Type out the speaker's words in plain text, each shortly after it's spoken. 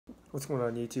What's going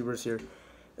on, YouTubers? Here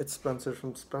it's Spencer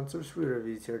from Spencer's Food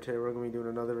Reviews here. Today we're going to be doing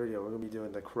another video. We're going to be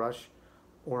doing the Crush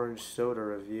Orange Soda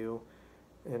review,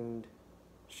 and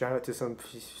shout out to some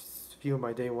few of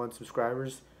my day one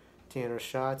subscribers: Tanner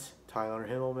Schatz, Tyler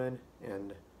Himmelman,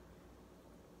 and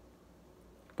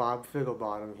Bob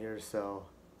Figglebottom here. So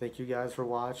thank you guys for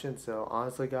watching. So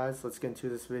honestly guys, let's get into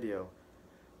this video.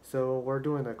 So we're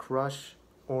doing the Crush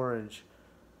Orange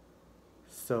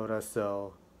Soda.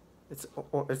 So it's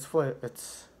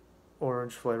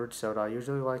orange flavored soda. I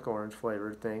usually like orange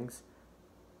flavored things.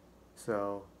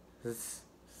 So it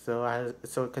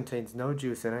contains no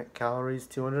juice in it. Calories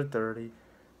 230.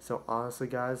 So honestly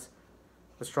guys,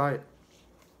 let's try it.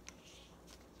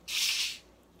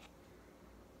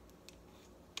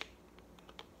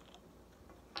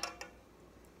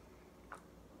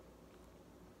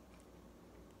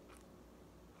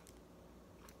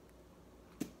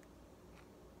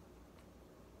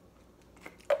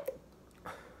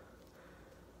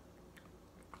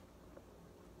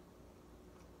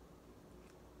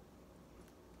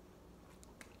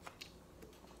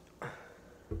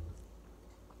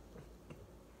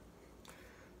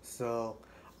 So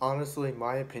honestly,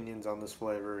 my opinions on this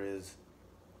flavor is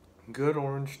good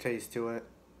orange taste to it.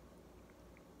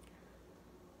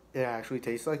 It actually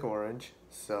tastes like orange,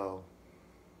 so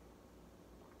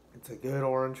it's a good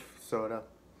orange soda.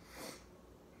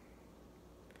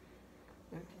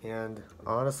 And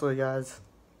honestly guys,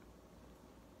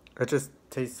 it just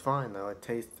tastes fine though. It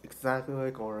tastes exactly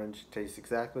like orange, tastes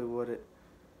exactly what it.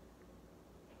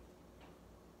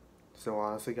 So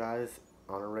honestly guys,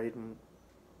 on a rating,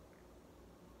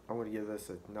 I'm going to give this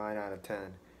a 9 out of 10.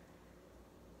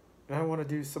 And I want to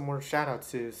do some more shout outs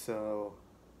too, so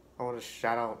I want to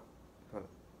shout out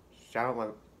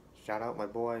my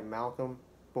boy Malcolm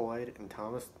Boyd and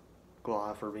Thomas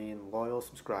Glaw for being loyal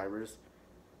subscribers.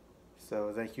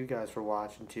 So thank you guys for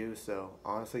watching too. So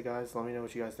honestly guys, let me know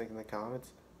what you guys think in the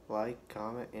comments. Like,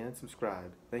 comment, and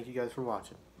subscribe. Thank you guys for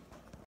watching.